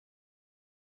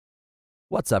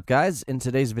What's up, guys? In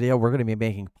today's video, we're going to be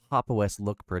making Pop! OS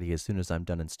look pretty as soon as I'm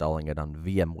done installing it on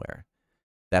VMware.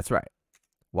 That's right.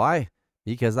 Why?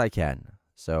 Because I can.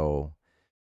 So,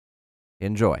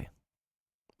 enjoy.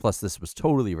 Plus, this was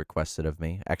totally requested of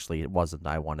me. Actually, it wasn't.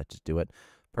 I wanted to do it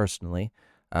personally.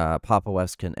 Pop!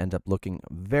 OS can end up looking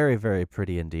very, very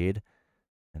pretty indeed.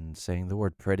 And saying the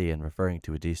word pretty and referring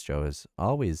to a distro is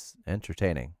always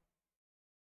entertaining.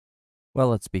 Well,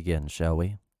 let's begin, shall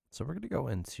we? So we're going to go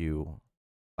into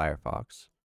Firefox.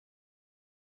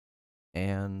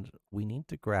 And we need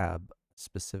to grab a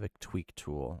specific tweak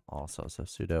tool also. So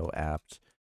sudo apt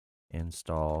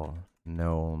install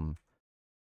gnome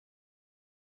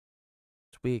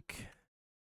tweak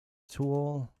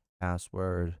tool,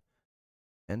 password,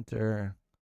 enter.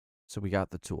 So we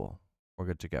got the tool. We're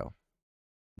good to go.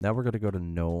 Now we're going to go to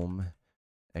gnome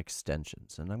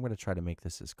extensions. And I'm going to try to make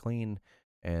this as clean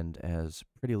and as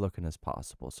pretty looking as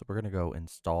possible. So we're going to go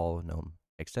install gnome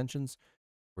extensions.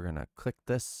 We're going to click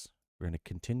this. We're going to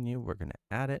continue. We're going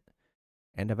to add it.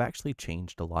 And I've actually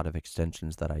changed a lot of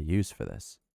extensions that I use for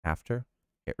this. After,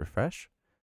 hit refresh.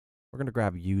 We're going to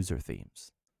grab user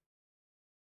themes.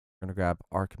 We're going to grab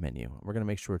arc menu. We're going to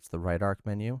make sure it's the right arc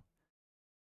menu.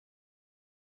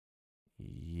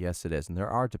 Yes, it is. And there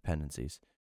are dependencies.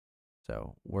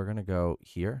 So we're going to go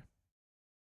here.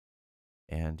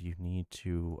 And you need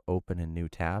to open a new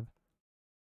tab.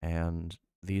 And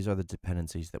these are the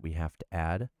dependencies that we have to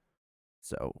add.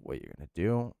 So what you're going to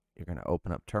do, you're going to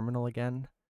open up terminal again,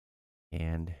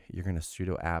 and you're going to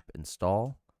sudo apt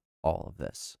install all of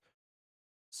this.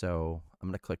 So I'm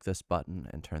going to click this button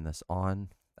and turn this on.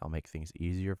 That'll make things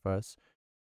easier for us.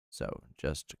 So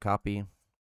just copy,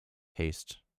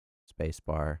 paste,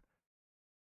 spacebar,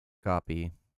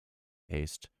 copy,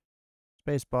 paste,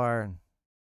 spacebar,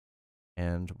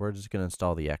 and we're just going to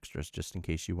install the extras just in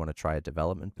case you want to try a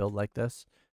development build like this.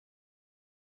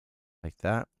 Like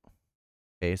that.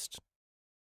 Paste,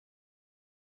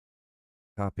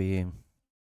 copy,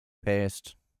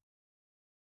 paste.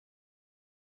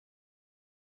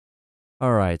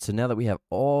 All right, so now that we have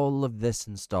all of this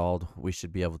installed, we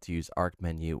should be able to use arc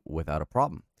menu without a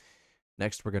problem.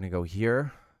 Next, we're going to go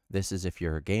here. This is if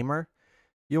you're a gamer.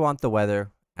 You want the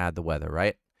weather, add the weather,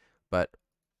 right? But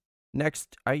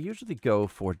next, I usually go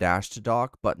for dash to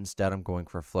dock, but instead I'm going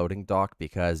for floating dock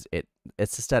because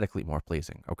it's aesthetically more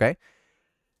pleasing, okay?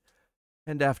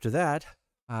 And after that,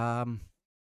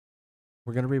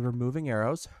 we're going to be removing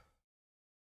arrows.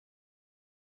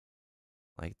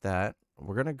 Like that.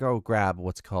 We're going to go grab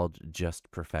what's called just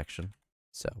perfection.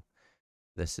 So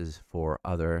this is for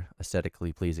other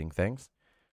aesthetically pleasing things.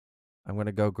 I'm going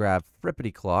to go grab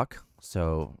frippity clock.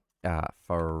 So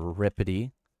for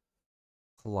rippity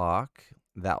clock,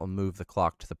 that will move the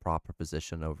clock to the proper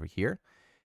position over here.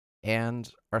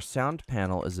 And our sound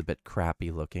panel is a bit crappy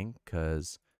looking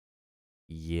because,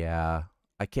 yeah,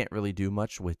 I can't really do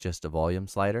much with just a volume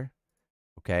slider.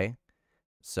 Okay.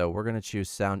 So we're going to choose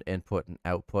sound input and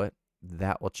output.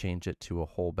 That will change it to a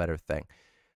whole better thing.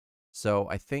 So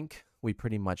I think we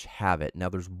pretty much have it. Now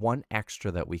there's one extra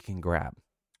that we can grab.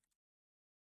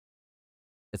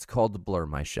 It's called the Blur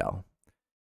My Shell.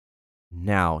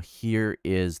 Now here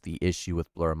is the issue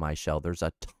with Blur My Shell. There's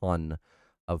a ton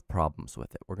of problems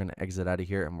with it. We're going to exit out of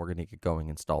here and we're going to get going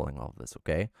installing all of this,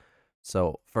 okay?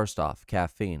 So first off,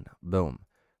 caffeine, boom.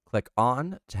 Click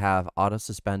on to have auto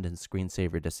suspend and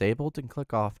screensaver disabled, and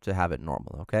click off to have it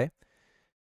normal, okay?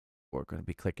 We're going to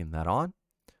be clicking that on.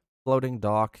 Floating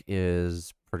dock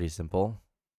is pretty simple.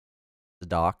 The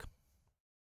dock.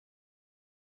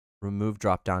 Remove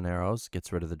drop-down arrows,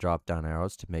 gets rid of the drop-down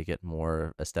arrows to make it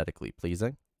more aesthetically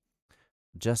pleasing.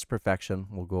 Just perfection,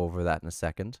 we'll go over that in a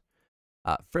second.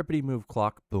 Frippity move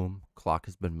clock, boom, clock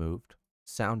has been moved.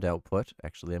 Sound output,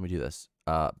 actually let me do this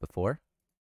before.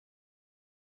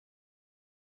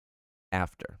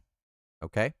 After,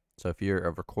 okay? So if you're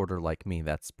a recorder like me,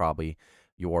 that's probably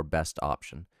your best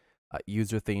option.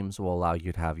 User themes will allow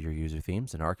you to have your user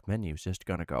themes, and arc menu is just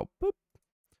going to go boop.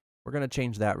 We're going to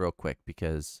change that real quick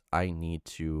because I need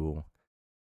to,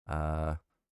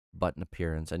 button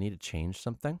appearance, I need to change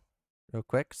something real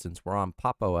quick since we're on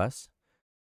Pop! OS,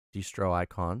 distro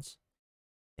icons,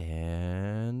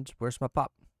 and where's my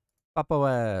Pop!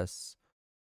 OS,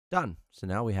 done. So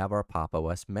now we have our Pop!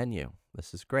 OS menu.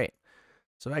 This is great.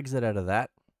 So exit out of that.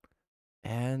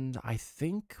 And I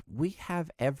think we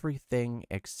have everything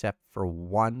except for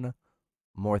one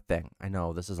more thing. I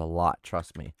know this is a lot,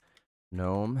 trust me.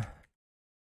 Gnome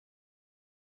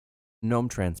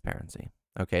transparency.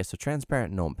 Okay, so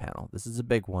transparent gnome panel. This is a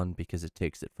big one because it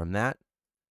takes it from that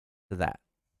to that.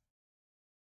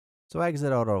 So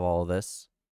exit out of all of this.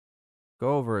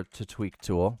 Go over to tweak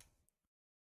tool.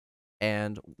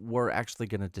 And we're actually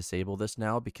going to disable this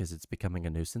now because it's becoming a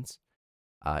nuisance.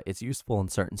 It's useful in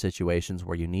certain situations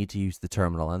where you need to use the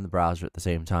terminal and the browser at the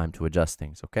same time to adjust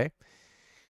things, okay?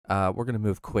 We're going to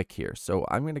move quick here. So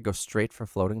I'm going to go straight for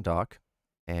floating dock.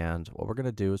 And what we're going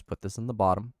to do is put this in the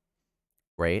bottom.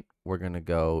 Great. We're going to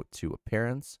go to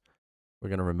appearance. We're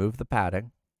going to remove the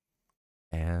padding.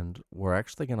 And we're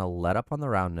actually going to let up on the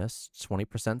roundness.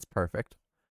 20% is perfect.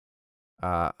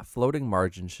 Floating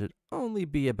margin should only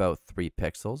be about 3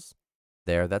 pixels.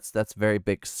 There, that's very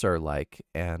Big Sur-like.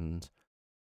 And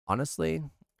honestly,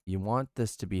 you want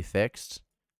this to be fixed,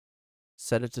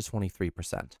 set it to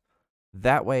 23%.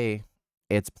 That way,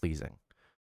 it's pleasing.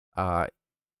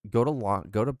 Go to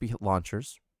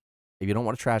launchers. If you don't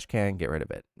want a trash can, get rid of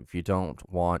it. If you don't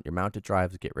want your mounted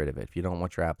drives, get rid of it. If you don't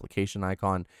want your application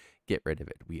icon, get rid of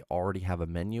it. We already have a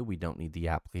menu. We don't need the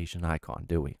application icon,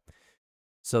 do we?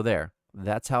 So there,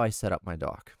 that's how I set up my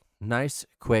dock. Nice,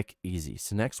 quick, easy.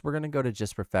 So next we're going to go to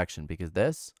just perfection because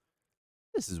this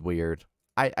is weird.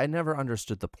 I never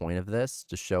understood the point of this,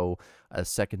 to show a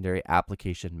secondary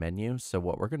application menu. So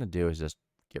what we're going to do is just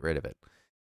get rid of it.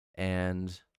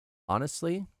 And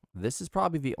honestly, this is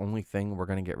probably the only thing we're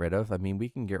going to get rid of. I mean, we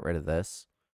can get rid of this.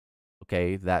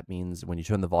 Okay, that means when you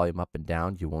turn the volume up and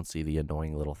down, you won't see the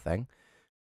annoying little thing.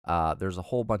 There's a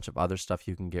whole bunch of other stuff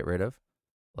you can get rid of,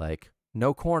 like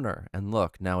no corner, and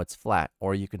look, now it's flat.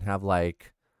 Or you can have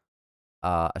like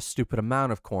a stupid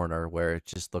amount of corner where it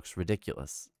just looks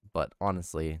ridiculous. But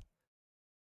honestly,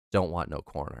 don't want no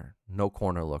corner. No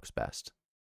corner looks best.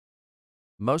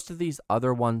 Most of these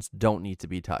other ones don't need to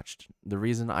be touched. The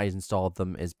reason I installed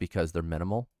them is because they're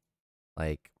minimal.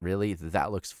 Like, really,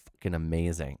 that looks fucking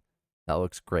amazing. That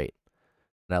looks great.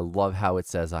 And I love how it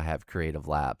says I have Creative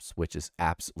Labs, which is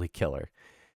absolutely killer.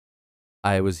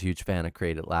 I was a huge fan of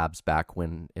Creative Labs back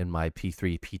when in my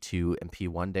P3, P2, and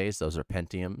P1 days. Those are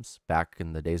Pentiums, back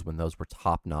in the days when those were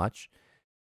top notch.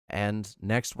 And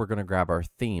next, we're going to grab our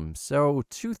theme. So,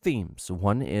 2 themes.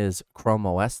 One is Chrome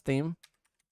OS theme.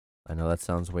 I know that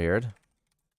sounds weird.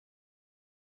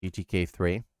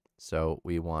 GTK3. So,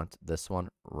 we want this one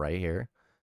right here.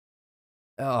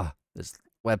 Ugh, this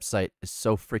website is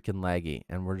so freaking laggy.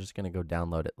 And we're just going to go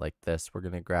download it like this. We're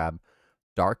going to grab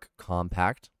Dark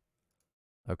Compact.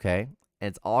 Okay? And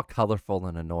it's all colorful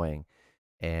and annoying.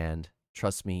 And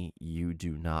trust me, you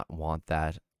do not want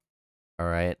that. All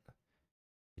right?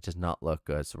 It does not look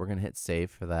good. So we're going to hit save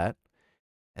for that.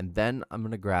 And then I'm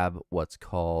going to grab what's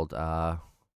called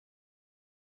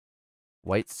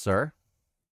White Sur.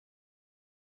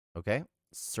 Okay.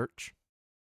 Search.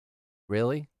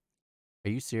 Really? Are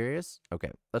you serious?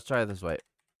 Okay. Let's try it this way.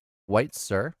 White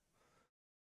Sur.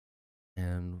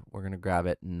 And we're going to grab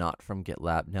it not from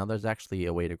GitLab. Now there's actually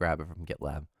a way to grab it from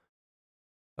GitLab.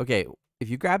 Okay. If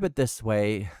you grab it this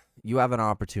way, you have an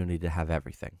opportunity to have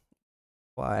everything.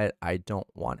 But I don't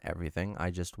want everything.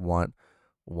 I just want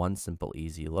one simple,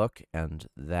 easy look, and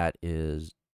that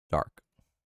is dark.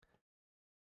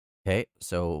 Okay,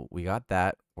 so we got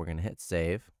that. We're going to hit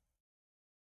save.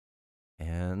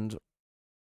 And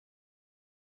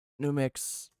new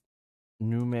mix,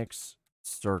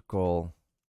 circle,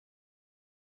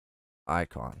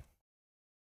 icon.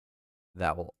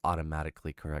 That will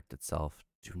automatically correct itself.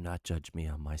 Do not judge me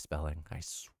on my spelling. I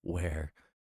swear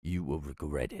you will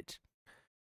regret it.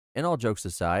 And all jokes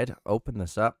aside, open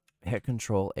this up, hit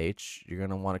Control H. You're going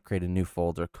to want to create a new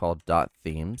folder called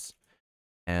 .themes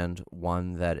and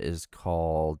one that is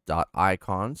called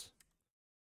 .icons.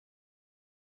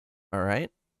 All right.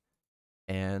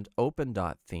 And open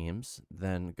 .themes,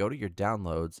 then go to your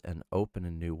downloads and open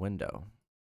a new window.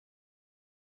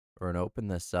 We're going to open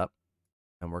this up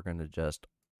and we're going to just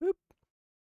boop.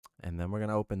 And then we're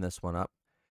going to open this one up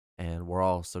and we're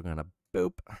also going to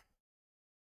boop.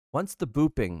 Once the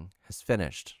booping has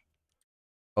finished,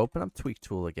 open up Tweak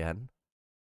Tool again,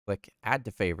 click Add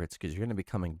to Favorites because you're going to be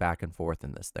coming back and forth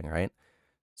in this thing, right?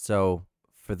 So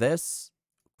for this,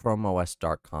 Chrome OS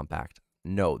Dark Compact,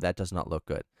 no, that does not look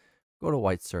good. Go to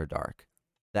White Sur Dark.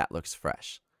 That looks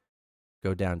fresh.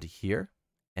 Go down to here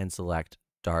and select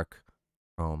Dark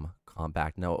Chrome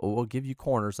Compact. Now, it will give you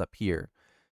corners up here,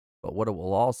 but what it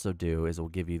will also do is it will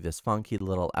give you this funky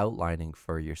little outlining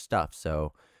for your stuff.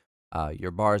 So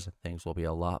your bars and things will be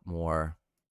a lot more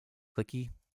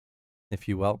clicky, if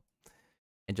you will.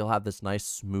 And you'll have this nice,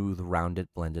 smooth, rounded,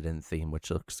 blended in theme,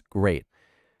 which looks great.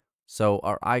 So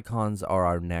our icons are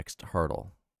our next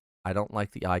hurdle. I don't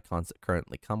like the icons that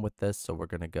currently come with this, so we're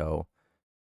going to go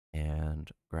and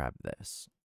grab this.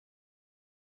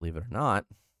 Believe it or not,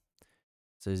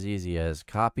 it's as easy as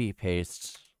copy,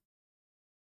 paste,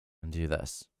 and do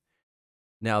this.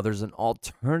 Now, there's an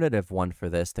alternative one for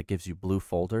this that gives you blue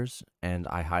folders, and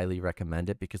I highly recommend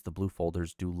it because the blue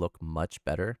folders do look much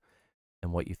better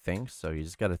than what you think. So you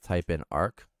just got to type in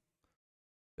arc,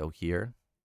 go here,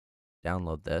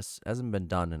 download this. Hasn't been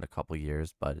done in a couple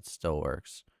years, but it still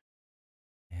works.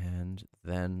 And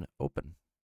then open.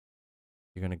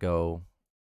 You're going to go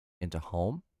into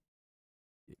home,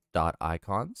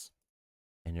 .icons,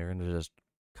 and you're going to just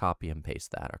copy and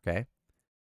paste that, okay?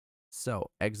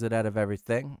 So exit out of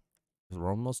everything. We're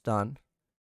almost done.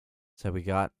 So we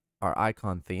got our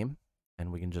icon theme,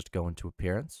 and we can just go into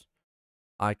appearance,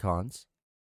 icons,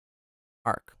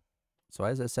 arc. So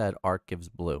as I said, arc gives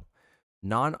blue.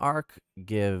 Non-arc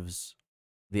gives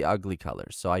the ugly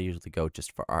colors. So I usually go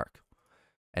just for arc.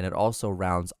 And it also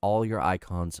rounds all your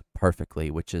icons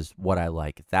perfectly, which is what I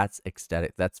like. That's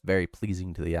aesthetic. That's very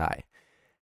pleasing to the eye.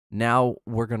 Now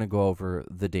we're going to go over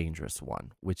the dangerous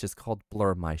one, which is called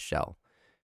Blur My Shell.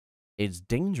 It's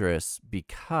dangerous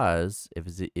because if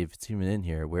it's even in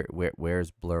here,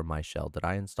 where's Blur My Shell? Did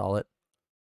I install it?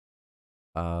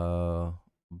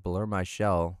 Blur My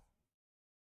Shell.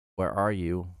 Where are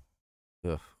you?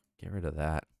 Ugh, get rid of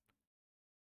that.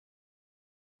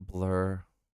 Blur.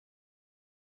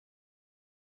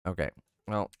 Okay,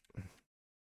 well,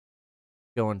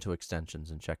 go into extensions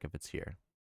and check if it's here.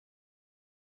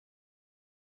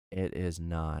 It is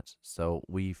not, so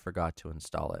we forgot to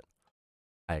install it.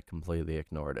 I completely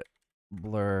ignored it.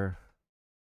 Blur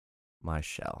My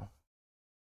Shell.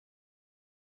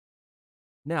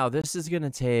 Now, this is going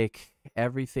to take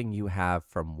everything you have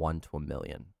from 1 to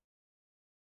 1,000,000.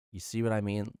 You see what I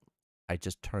mean? I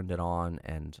just turned it on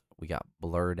and we got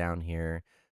blur down here.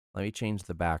 Let me change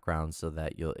the background so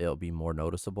that it'll be more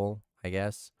noticeable, I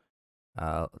guess.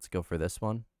 Let's go for this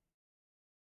one.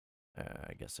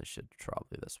 I guess I should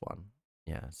probably this one.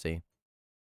 Yeah, see?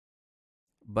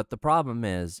 But the problem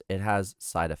is it has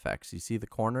side effects. You see the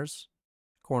corners?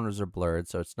 Corners are blurred,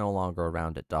 so it's no longer a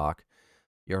rounded dock.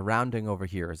 Your rounding over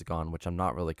here is gone, which I'm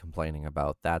not really complaining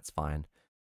about. That's fine.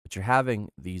 But you're having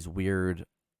these weird,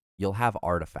 you'll have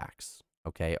artifacts,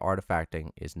 okay? Artifacting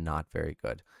is not very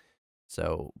good.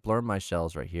 So blur my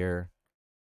shells right here.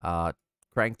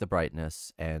 Crank the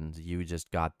brightness, and you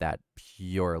just got that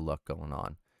pure look going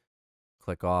on.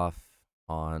 Click off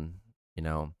on, you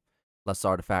know, less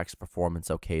artifacts, performance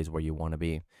okay is where you want to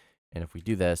be. And if we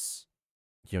do this,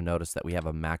 you'll notice that we have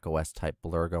a Mac OS type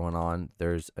blur going on.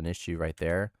 There's an issue right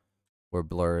there where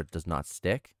blur does not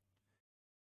stick.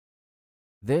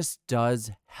 This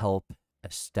does help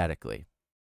aesthetically,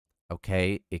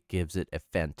 okay? It gives it a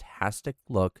fantastic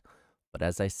look, but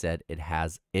as I said, it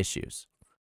has issues.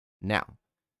 Now,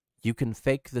 you can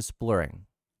fake this blurring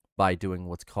by doing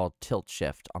what's called tilt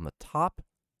shift on the top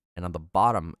and on the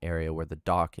bottom area where the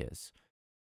dock is,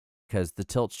 because the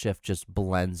tilt shift just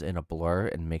blends in a blur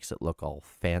and makes it look all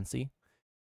fancy.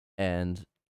 And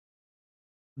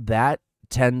that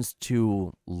tends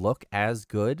to look as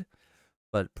good,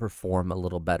 but perform a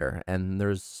little better. And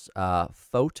there's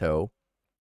Photo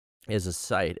is a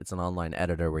site. It's an online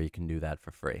editor where you can do that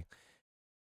for free.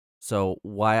 So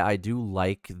why I do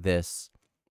like this,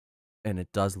 and it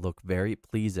does look very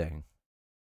pleasing,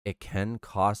 it can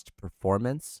cost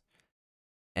performance,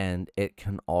 and it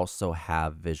can also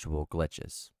have visual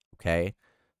glitches, okay?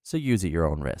 So use at your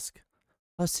own risk.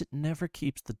 Plus, it never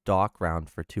keeps the dock round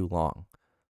for too long.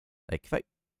 Like,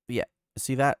 yeah,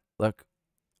 see that? Look,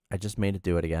 I just made it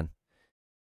do it again.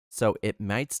 So it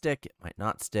might stick, it might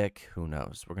not stick, who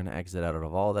knows? We're going to exit out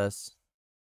of all this.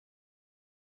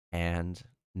 And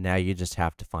now you just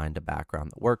have to find a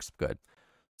background that works good.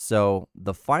 So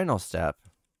the final step,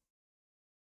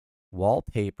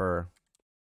 wallpaper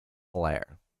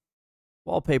flare.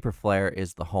 Wallpaper flare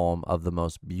is the home of the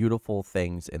most beautiful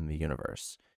things in the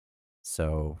universe.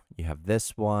 So you have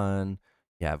this one,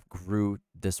 you have Groot.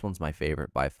 This one's my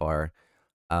favorite by far.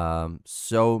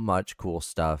 So much cool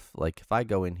stuff. Like if I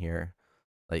go in here,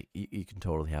 like you can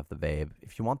totally have the babe.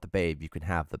 If you want the babe, you can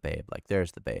have the babe. Like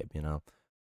there's the babe, you know.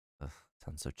 Ugh,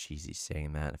 sounds so cheesy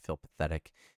saying that. I feel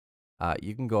pathetic.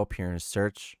 You can go up here and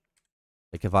search.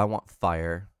 Like if I want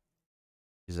fire,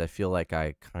 because I feel like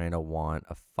I kind of want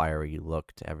a fiery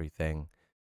look to everything.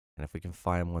 And if we can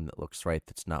find one that looks right,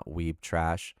 that's not weeb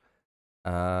trash,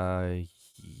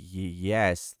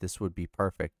 yes, this would be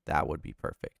perfect. That would be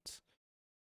perfect.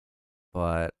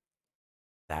 But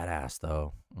that ass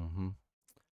though.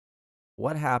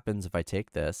 What happens if I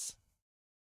take this?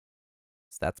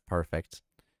 So that's perfect.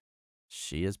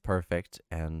 She is perfect,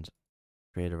 and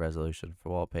create a resolution for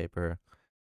wallpaper.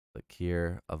 Click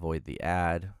here, avoid the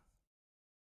ad.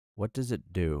 What does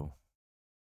it do?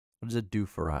 What does it do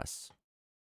for us?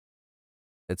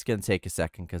 It's going to take a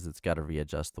second because it's got to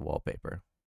readjust the wallpaper.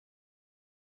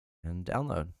 And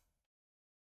download.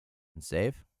 And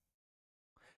save.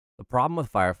 The problem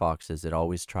with Firefox is it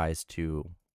always tries to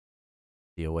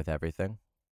deal with everything.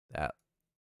 That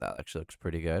actually looks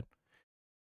pretty good.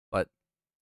 But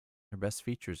her best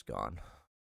feature's gone.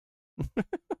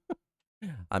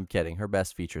 I'm kidding. Her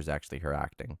best feature is actually her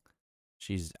acting.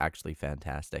 She's actually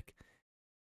fantastic.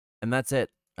 And that's it.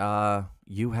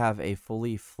 You have a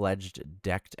fully fledged,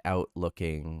 decked out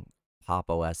looking Pop!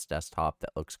 OS desktop that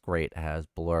looks great. It has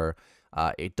blur.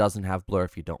 It doesn't have blur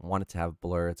if you don't want it to have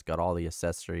blur. It's got all the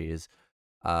accessories.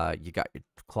 You got your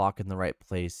clock in the right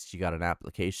place. You got an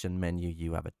application menu.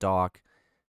 You have a dock.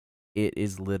 It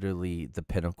is literally the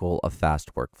pinnacle of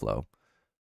fast workflow.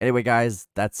 Anyway, guys,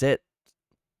 that's it.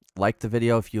 Like the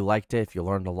video if you liked it, if you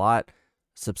learned a lot.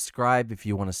 Subscribe if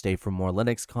you want to stay for more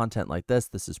Linux content like this.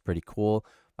 This is pretty cool.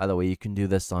 By the way, you can do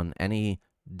this on any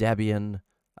Debian,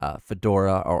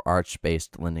 Fedora, or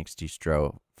Arch-based Linux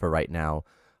distro for right now.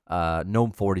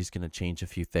 GNOME 40 is going to change a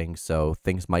few things, so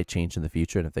things might change in the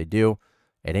future, and if they do,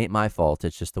 it ain't my fault.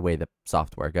 It's just the way that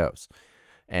software goes.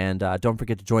 And don't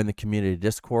forget to join the community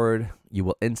Discord. You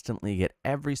will instantly get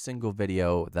every single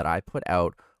video that I put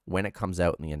out when it comes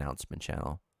out in the announcement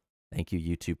channel. Thank you,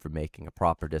 YouTube, for making a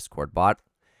proper Discord bot.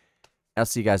 I'll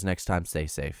see you guys next time. Stay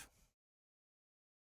safe.